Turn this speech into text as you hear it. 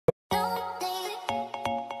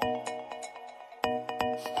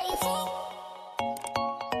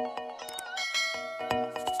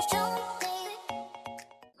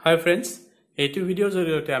Hi friends, এইটো ভিডিওৰ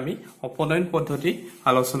জৰিয়তে আমি অপনয়ন পদ্ধতি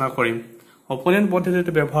আলোচনা কৰিম। অপনয়ন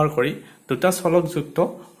পদ্ধতিটো ব্যৱহাৰ কৰি দুটা চলকযুক্ত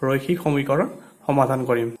ৰৈখিক সমীকৰণ সমাধান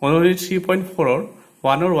কৰিম। অনুলিত 3.4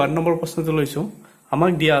 ৰ 1 নম্বৰ প্ৰশ্নটো লৈছো।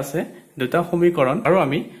 আমাক দিয়া আছে দুটা সমীকৰণ আৰু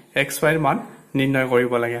আমি xy ৰ মান নিৰ্ণয়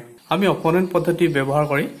কৰিব লাগে। আমি অপনয়ন পদ্ধতি ব্যৱহাৰ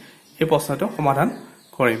কৰি এই প্ৰশ্নটো সমাধান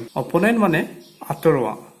কৰিম। অপনয়ন মানে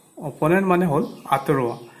আঁতৰোৱা। অপনয়ন মানে হল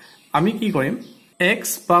আঁতৰোৱা। আমি কি কৰিম? x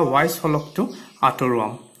বা y চলকটো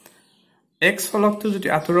আঁতৰোৱাম। x চলকটো যদি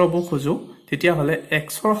আঁতৰাব খোজো তেতিয়া হলে x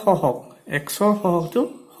ৰ সহগটো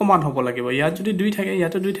সমান হ'ব লাগিব। ইয়াত যদি 2 থাকে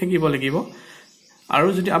ইয়াতো 2 থাকিব লাগিব। আৰু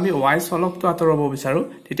যদি আমি y চলকটো আঁতৰাব বিচাৰো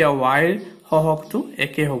তেতিয়া y ৰ সহগটো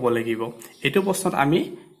একে হ'ব লাগিব। এইটো প্ৰশ্নত আমি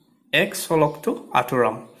x চলকটো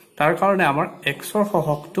আঁতৰাম। তাৰ কাৰণে আমাৰ x ৰ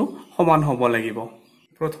সহগটো সমান হ'ব লাগিব।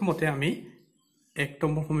 প্ৰথমতে আমি 1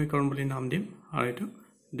 নম্বৰ সমীকৰণ বুলি নাম দিম আৰু এইটো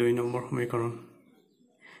 2 নম্বৰ সমীকৰণ।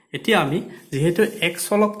 এতিয়া আমি যেহেতু x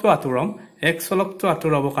চলকটো আঁতৰাম, x চলকটো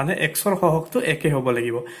আঁতৰাবৰ কাৰণে x ৰ সহগটো একে হ'ব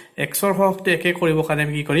লাগিব। x ৰ সহগটো একে কৰিবৰ কাৰণে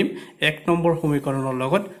আমি কি কৰিম? 1 নম্বৰ সমীকৰণৰ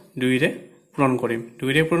লগত 2 ৰে পূৰণ কৰিম। 2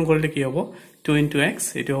 ৰে পূৰণ কৰিলে কি হ'ব? 2 * x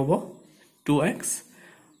এটো হ'ব 2x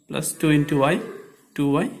plus 2 * y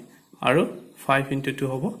 2y আৰু 5 * 2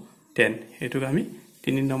 হ'ব 10। এটোক আমি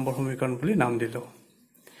 3 নম্বৰ সমীকৰণ বুলি নাম দিলো।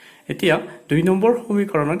 এতিয়া 2 নম্বৰ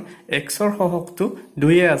সমীকৰণত x ৰ সহগটো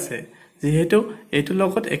 2 এ আছে। যেহেতু এইটো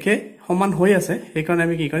লগত একে সমান হৈ আছে এই কাৰণে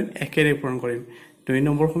আমি কি কৰিম? একেৰে পূৰণ কৰিম। 2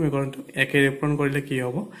 নম্বৰ সমীকৰণটো একেৰে পূৰণ কৰিলে কি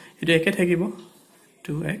হ'ব? এটো একে থাকিব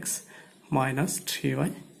 2x -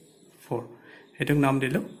 3y 4। এটোক নাম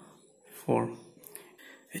দিলো 4।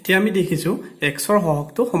 এতিয়া আমি দেখিছো x ৰ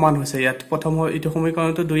সহগটো সমান হৈছে। ইয়াত প্ৰথম এইটো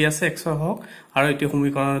সমীকৰণটো 2 আছে x ৰ সহগ আৰু এইটো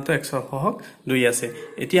সমীকৰণটো x ৰ সহগ 2 আছে।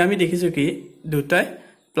 এতিয়া আমি দেখিছো কি দুটাই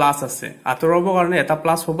প্লাস আছে। আঁতৰাবৰ কাৰণে এটা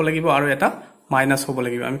প্লাস হ'ব লাগিব আৰু এটা মাইনাস হ'ব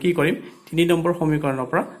লাগিব। আমি কি কৰিম? 3 নম্বৰ সমীকৰণৰ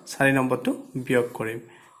পৰা 4 নম্বৰটো বিয়োগ কৰিম।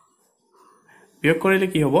 বিয়োগ কৰিলে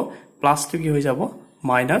কি হ'ব? প্লাসটো কি হৈ যাব?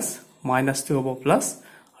 মাইনাস, মাইনাসটো হ'ব প্লাস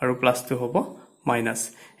আৰু প্লাসটো হ'ব মাইনাস।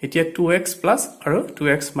 এতিয়া 2x প্লাস আৰু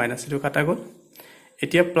 2x মাইনাস এটো কাটা গ'ল।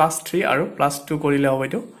 এতিয়া +3 আৰু +2 কৰিলে হ'ব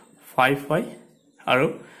এটো 5y আৰু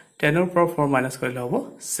 10 ৰ পৰা 4 মাইনাস কৰিলে হ'ব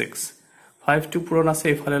 6। 5 টো পূৰণ আছে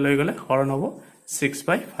ইফালে লৈ গলে হৰণ হ'ব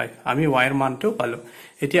 6/5। আমি y ৰ মানটো পালো।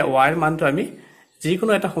 এতিয়া y ৰ মানটো আমি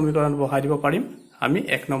যিকোনো এটা সমীকৰণ বহাই দিব পাৰিম। আমি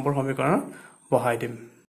 1 নম্বৰ সমীকৰণত বহাই দিম।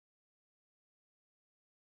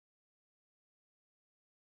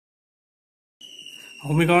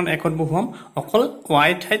 সমীকৰণ 1ত বহুৱাম। অকল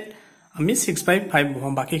y ঠাইত আমি 6/5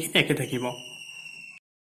 বহুৱাম, বাকিখিনি একে থাকিব।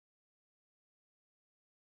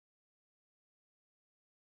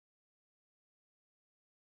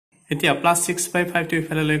 এতিয়া +6/5 টো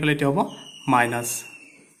ইফালে লৈ গলে এটো হ'ব মাইনাস।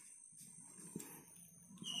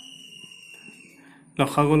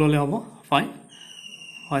 লসাগু ললে হ'ব 5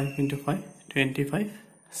 * 5 25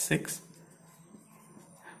 6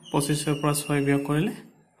 25 ৰ পৰা 6 বিয়োগ কৰিলে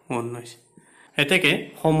 19। এতেকে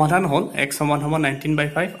সমাধান হল x =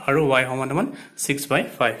 19/5 আৰু y =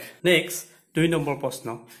 6/5। নেক্সট 2 নম্বৰ প্ৰশ্ন।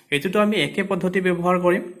 এটোটো আমি একে পদ্ধতি ব্যৱহাৰ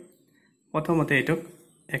কৰিম। প্ৰথমতে এটোক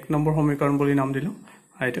 1 নম্বৰ সমীকৰণ বুলি নাম দিলো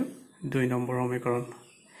আৰু এটো 2 নম্বৰ সমীকৰণ।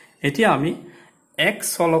 এতিয়া আমি x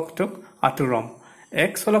চলকটোক আঁতৰাম।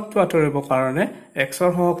 x চলকটো আঁতৰাবৰ কাৰণে x ৰ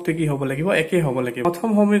সহগটো কি হ'ব লাগিব? একে হ'ব লাগিব। প্ৰথম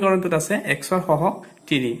সমীকৰণটোত আছে x ৰ সহগ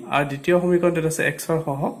 3 আৰু দ্বিতীয় সমীকৰণটোত আছে x ৰ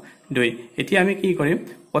সহগ 2। এতিয়া আমি কি কৰিম?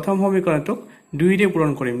 প্ৰথম সমীকৰণটোক 2 ৰে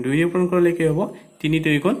পূৰণ কৰিম। 2 ৰে পূৰণ কৰিলে কি হ'ব? 3 *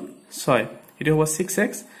 2 = 6 এটো হ'ব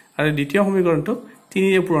 6x আৰু দ্বিতীয় সমীকৰণটোক 3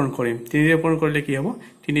 ৰে পূৰণ কৰিম। 3 ৰে পূৰণ কৰিলে কি হ'ব?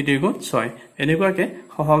 3 * 2 = 6। এনেকুৱাকে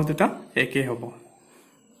সহগ দুটা একে হ'ব।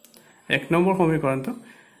 1 নম্বৰ সমীকৰণটো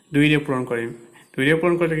 2 ৰে পূৰণ কৰিম। 2 ৰে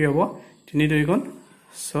পূৰণ কৰিলে কি হ'ব? 3 * 2 =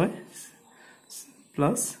 6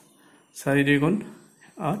 প্লাস 4 * 2 =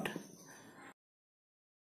 8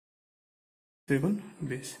 2 =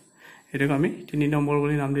 20। এটোক আমি 3 নম্বৰ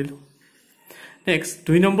বুলি নাম দিলো। নেক্সট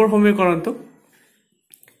 2 নম্বৰ সমীকৰণটো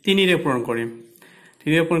 3 ৰে পূৰণ কৰিম।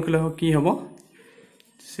 3 ৰে পূৰণ কৰিলে কি হ'ব?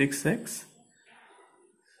 6x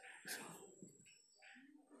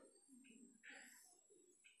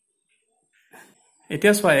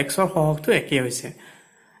এতিয়া চোৱা x ৰ সহগটো একে হৈছে।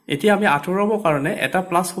 এতিয়া আমি আঁতৰাবৰ কাৰণে এটা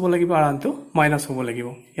প্লাস হ'ব লাগিব আৰু আনটো মাইনাস হ'ব লাগিব।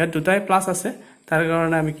 ইয়াত দুটাই প্লাস আছে, তাৰ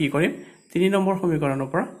কাৰণে আমি কি কৰিম? 3 নম্বৰ সমীকৰণৰ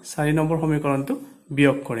পৰা 4 নম্বৰ সমীকৰণটো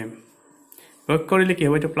বিয়োগ কৰিম। বিয়োগ কৰিলে কি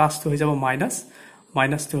হ'ব? এটো প্লাসটো হৈ যাব মাইনাস,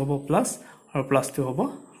 মাইনাসটো হ'ব প্লাস আৰু প্লাসটো হ'ব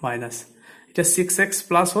মাইনাস। এতিয়া 6x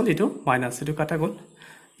প্লাস হ'ল এটো মাইনাস, এটো কাটা গ'ল।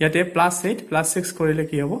 ইয়াতে +8 + 6 কৰিলে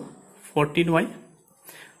কি হ'ব? 14y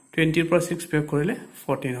 20 ৰ পৰা 6 বিয়োগ কৰিলে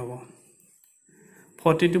 14 হ'ব।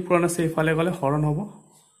 14 টো পূৰণ আছে ইফালে গলে হৰণ হ'ব।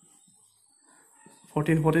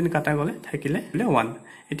 14 কাটা গলে থাকিলে 1।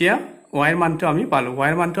 এতিয়া y ৰ মানটো আমি পালো y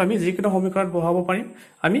ৰ মানটো আমি যিকোনো সমীকৰণত বহাব পাৰিম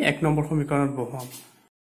আমি 1 নম্বৰ সমীকৰণত বহাম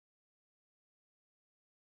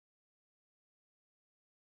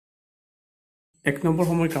 1 নম্বৰ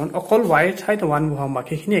সমীকৰণ অকল y ৰ ঠাইত 1 বহাম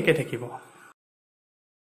বাকিখিনি একে থাকিব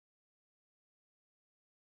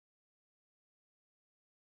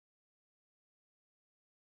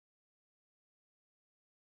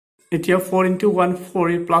এতিয়া 4 into 1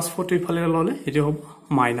 4 plus 4 to ইফালে ললে এটো হ'ব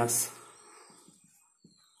মাইনাস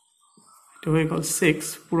এটো হৈ গল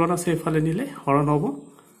 6 পুৰণ আছে ইফালে নিলে হৰণ হ'ব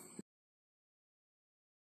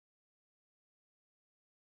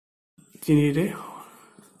 3 ৰে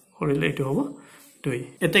কৰিলে এটো হ'ব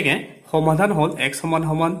 2 এতেকে সমাধান হল x সমান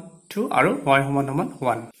সমান 2 আৰু y সমান সমান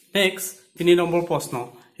 1 নেক্সট 3 নম্বৰ প্ৰশ্ন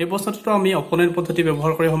এই প্ৰশ্নটো আমি অপোনেন্ট পদ্ধতি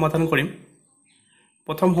ব্যৱহাৰ কৰি সমাধান কৰিম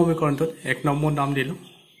প্ৰথম সমীকৰণটোত 1 নম্বৰ নাম দিলো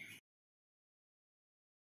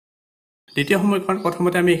দ্বিতীয় সমীকৰণ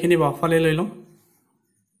প্ৰথমতে আমি এখিনি বাফালে লৈ লম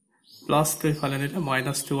প্লাস 2 ফালে নিলে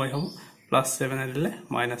মাইনাস 2y হ'ব প্লাস 7 নিলে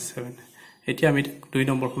মাইনাস 7 এতিয়া আমি 2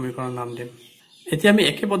 নম্বৰ সমীকৰণ নাম দিম এতিয়া আমি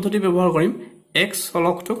একে পদ্ধতি ব্যৱহাৰ কৰিম x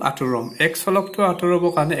হলকটো আঁতৰাম x হলকটো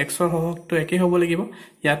আঁতৰাবৰ কাৰণে x ৰ হলকটো একে হ'ব লাগিব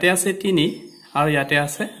ইয়াতে আছে 3 আৰু ইয়াতে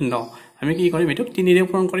আছে 9 আমি কি কৰিম এটো 3 ৰে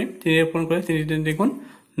পূৰণ কৰিম 3 ৰে পূৰণ কৰিলে 3 3 গুণ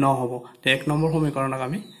 9 হ'ব তে 1 নম্বৰ সমীকৰণক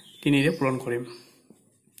আমি 3 ৰে পূৰণ কৰিম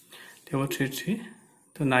তেও 3 3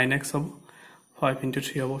 তো 9x হ'ব 5 into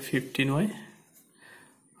 3 হ'ব 15y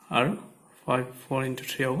আৰু 5 4 into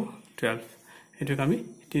 3 হ'ব 12 এটোক আমি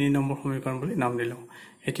 3 নম্বৰ সমীকৰণ বুলি নাম দিলো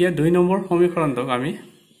এতিয়া 2 নম্বৰ সমীকৰণক আমি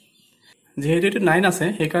যেহেতু এটো 9 আছে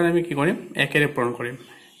সেই কাৰণে আমি কি কৰিম একেৰে পূৰণ কৰিম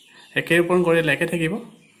একেৰে পূৰণ কৰিলে একে থাকিব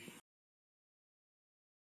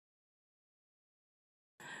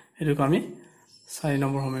এটোক আমি 4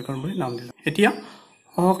 নম্বৰ সমীকৰণ বুলি নাম দিলো এতিয়া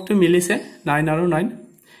হৰকটো মিলিছে 9 আৰু 9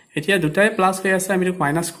 এতিয়া দুটাই প্লাস হৈ আছে আমি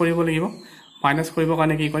মাইনাস কৰিব লাগিব মাইনাস কৰিব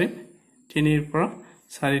কাৰণে কি কৰিম 3 ৰ পৰা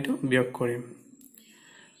 4 টো বিয়োগ কৰিম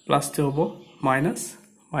প্লাস টো হ'ব মাইনাস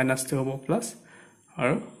মাইনাস টো হ'ব প্লাস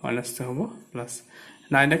আৰু মাইনাস টো হ'ব plus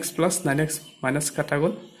 9x plus 9x minus কাটা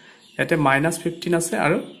গল ইয়াতে minus 15 আছে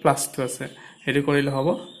আৰু plus 2 আছে এটো কৰিলে হ'ব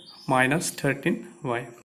minus 13y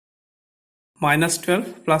minus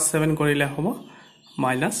 12 plus 7 কৰিলে হ'ব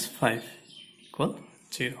minus 5 equal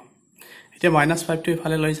 0 এতিয়া minus 5 টো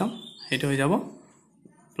ইফালে লৈ যাম এটো হৈ যাব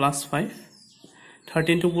plus 5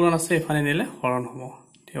 13 টো পূৰণ আছে ইফালে নিলে হৰণ হ'ব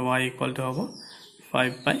তে y equal to হ'ব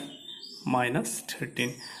 5 by minus 13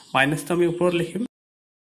 minus টো আমি ওপৰত লিখিম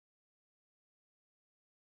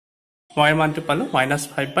y ৰ মানটো পালো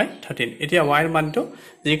 -5 by 13 এতিয়া y ৰ মানটো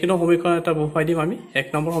যিকোনো সমীকৰণ এটা বহুৱাই দিম আমি 1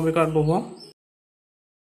 নম্বৰ সমীকৰণ বহুৱাম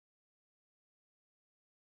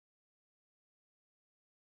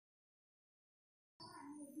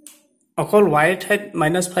অকল y ৰ ঠাইত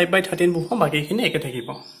 -5 by 13 বহুৱাম বাকিখিনি একে থাকিব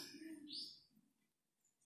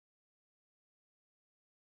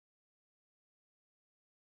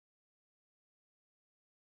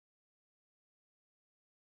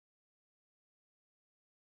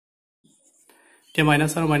তে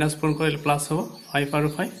মাইনাস আৰু মাইনাস পূৰণ কৰিলে প্লাস হ'ব 5 আৰু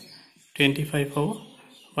 5 25 হ'ব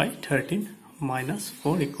by 13 minus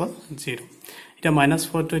 4 equal 0 এটা minus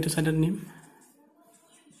 4 টো এটো সাইডত নিম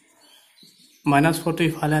minus 4 টো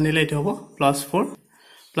ইফালে আনিলে এটো হ'ব plus 4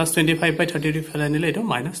 plus 25 by 30 টো ইফালে আনিলে এটো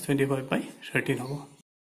minus 25 by 13 হ'ব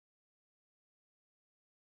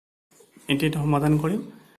এটো সমাধান কৰিম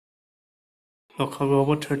লসাগু হ'ব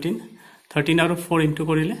 13 আৰু 4 ইনটু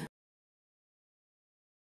কৰিলে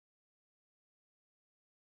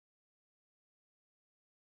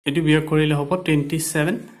এটো বিয়োগ কৰিলে হ'ব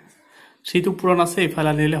 27 3 টো পূৰণ আছে ইফালে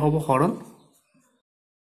আনিলে হ'ব হৰণ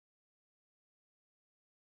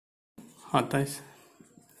 27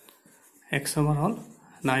 x ৰ মান হল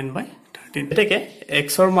 9 by 13 এতেকে x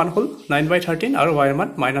ৰ মান হল 9 by 13 আৰু y ৰ মান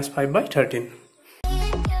 -5 by 13